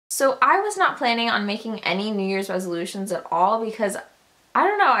So I was not planning on making any New Year's resolutions at all because I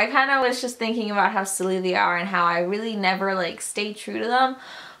don't know, I kind of was just thinking about how silly they are and how I really never like stay true to them.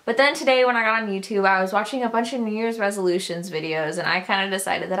 But then today when I got on YouTube, I was watching a bunch of New Year's resolutions videos and I kind of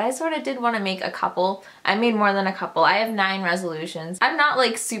decided that I sort of did want to make a couple. I made more than a couple. I have 9 resolutions. I'm not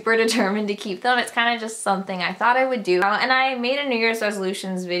like super determined to keep them. It's kind of just something I thought I would do. And I made a New Year's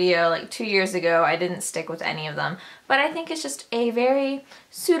resolutions video like 2 years ago. I didn't stick with any of them, but I think it's just a very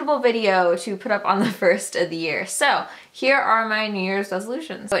suitable video to put up on the first of the year. So here are my New Year's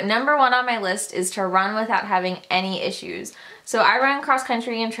resolutions. So number 1 on my list is to run without having any issues. So I run cross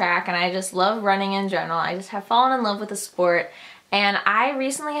country and track and I just love running in general. I just have fallen in love with the sport, and I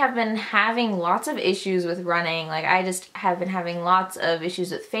recently have been having lots of issues with running. Like I just have been having lots of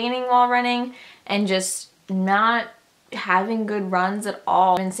issues with fainting while running and just not having good runs at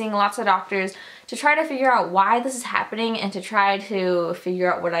all. I've been seeing lots of doctors to try to figure out why this is happening and to try to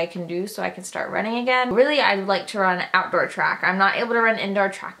figure out what I can do so I can start running again. Really, I'd like to run outdoor track. I'm not able to run indoor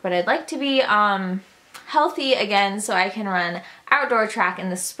track, but I'd like to be healthy again so I can run outdoor track in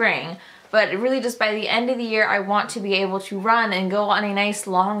the spring. But really just by the end of the year, I want to be able to run and go on a nice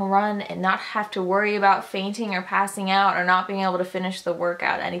long run and not have to worry about fainting or passing out or not being able to finish the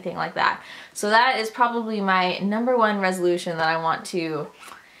workout, anything like that. So that is probably my number 1 resolution that I want to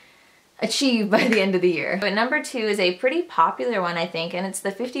achieve by the end of the year. But number 2 is a pretty popular one, I think, and it's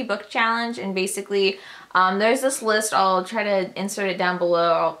the 50 book challenge. And basically there's this list. I'll try to insert it down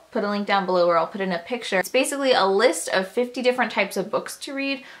below. I'll put a link down below where I'll put in a picture. It's basically a list of 50 different types of books to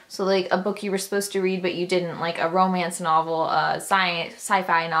read. So like a book you were supposed to read but you didn't, like a romance novel, a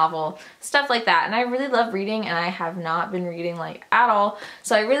sci-fi novel, stuff like that. And I really love reading and I have not been reading like at all.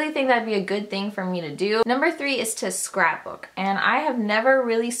 So I really think that'd be a good thing for me to do. Number 3 is to scrapbook. And I have never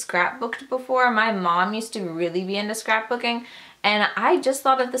really scrapbooked before. My mom used to really be into scrapbooking. And I just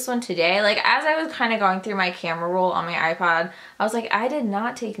thought of this one today. Like as I was kind of going through my camera roll on my iPod, I was like, I did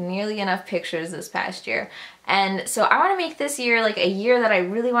not take nearly enough pictures this past year. And so I want to make this year like a year that I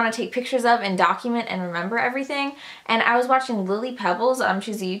really want to take pictures of and document and remember everything. And I was watching Lily Pebbles,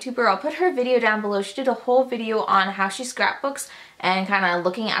 she's a YouTuber. I'll put her video down below. She did a whole video on how she scrapbooks and kind of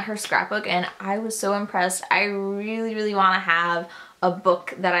looking at her scrapbook, and I was so impressed. I really, really want to have a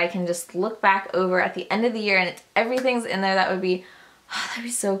book that I can just look back over at the end of the year and everything's in there. That'd be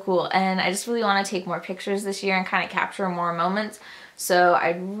so cool. And I just really want to take more pictures this year and kind of capture more moments. So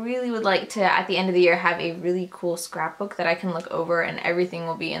I really would like to, at the end of the year, have a really cool scrapbook that I can look over and everything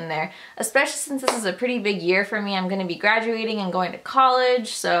will be in there. Especially since this is a pretty big year for me. I'm going to be graduating and going to college,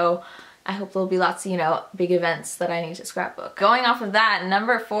 so I hope there'll be lots of, you know, big events that I need to scrapbook. Going off of that,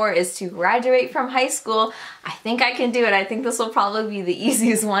 number 4 is to graduate from high school. I think I can do it. I think this will probably be the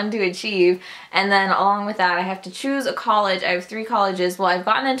easiest one to achieve. And then along with that, I have to choose a college. I have 3 colleges. Well, I've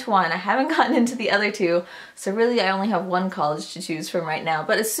gotten into one. I haven't gotten into the other 2. So really, I only have 1 college to choose from right now.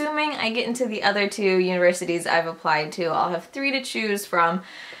 But assuming I get into the other 2 universities I've applied to, I'll have 3 to choose from.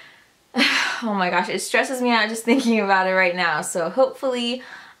 Oh my gosh, it stresses me out just thinking about it right now. So hopefully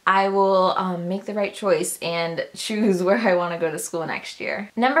I will make the right choice and choose where I want to go to school next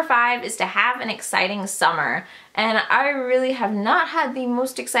year. Number 5 is to have an exciting summer. And I really have not had the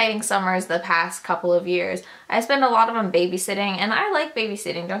most exciting summers the past couple of years. I spend a lot of them babysitting, and I like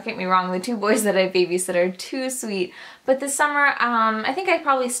babysitting, don't get me wrong. The 2 boys that I babysit are too sweet. But this summer, I think I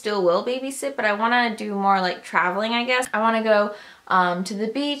probably still will babysit, but I want to do more like traveling, I guess. I want to go to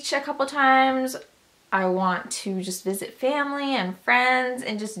the beach a couple times. I want to just visit family and friends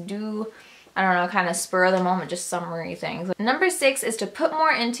and just do, I don't know, kind of spur of the moment, just summery things. Number 6 is to put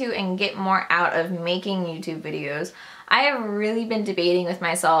more into and get more out of making YouTube videos. I have really been debating with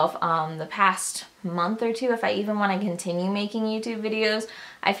myself the past month or 2 if I even want to continue making YouTube videos.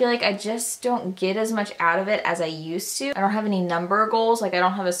 I feel like I just don't get as much out of it as I used to. I don't have any number goals, like I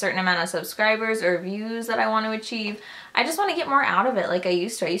don't have a certain amount of subscribers or views that I want to achieve. I just want to get more out of it like I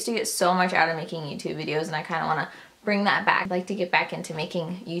used to. I used to get so much out of making YouTube videos, and I kind of want to bring that back. I'd like to get back into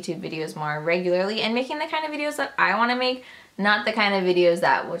making YouTube videos more regularly and making the kind of videos that I want to make, not the kind of videos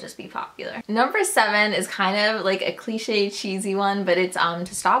that will just be popular. Number 7 is kind of like a cliche, cheesy one, but it's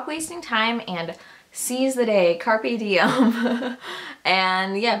to stop wasting time and seize the day, carpe diem.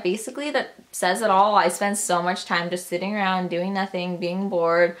 And yeah, basically that says it all. I spend so much time just sitting around doing nothing, being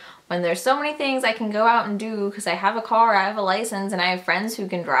bored, when there's so many things I can go out and do because I have a car, I have a license, and I have friends who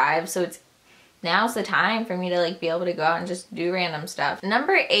can drive, so now's the time for me to like be able to go out and just do random stuff.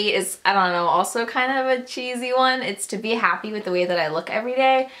 Number 8 is, I don't know, also kind of a cheesy one. It's to be happy with the way that I look every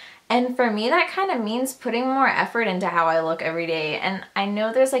day. And for me, that kind of means putting more effort into how I look every day. And I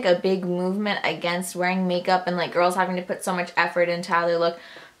know there's like a big movement against wearing makeup and like girls having to put so much effort into how they look.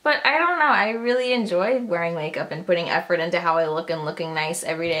 But I don't know, I really enjoy wearing makeup and putting effort into how I look and looking nice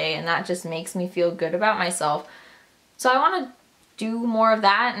every day, and that just makes me feel good about myself. So I want to do more of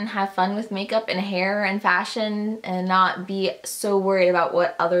that and have fun with makeup and hair and fashion and not be so worried about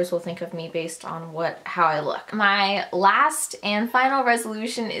what others will think of me based on how I look. My last and final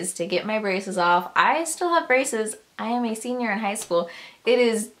resolution is to get my braces off. I still have braces. I am a senior in high school. It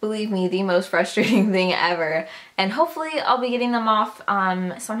is, believe me, the most frustrating thing ever. And hopefully I'll be getting them off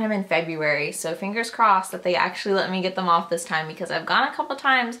sometime in February. So fingers crossed that they actually let me get them off this time, because I've gone a couple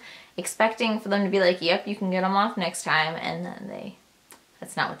times expecting for them to be like, yep, you can get them off next time, and then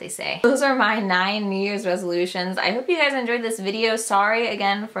that's not what they say. Those are my 9 New Year's resolutions. I hope you guys enjoyed this video. Sorry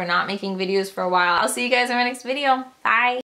again for not making videos for a while. I'll see you guys in my next video. Bye!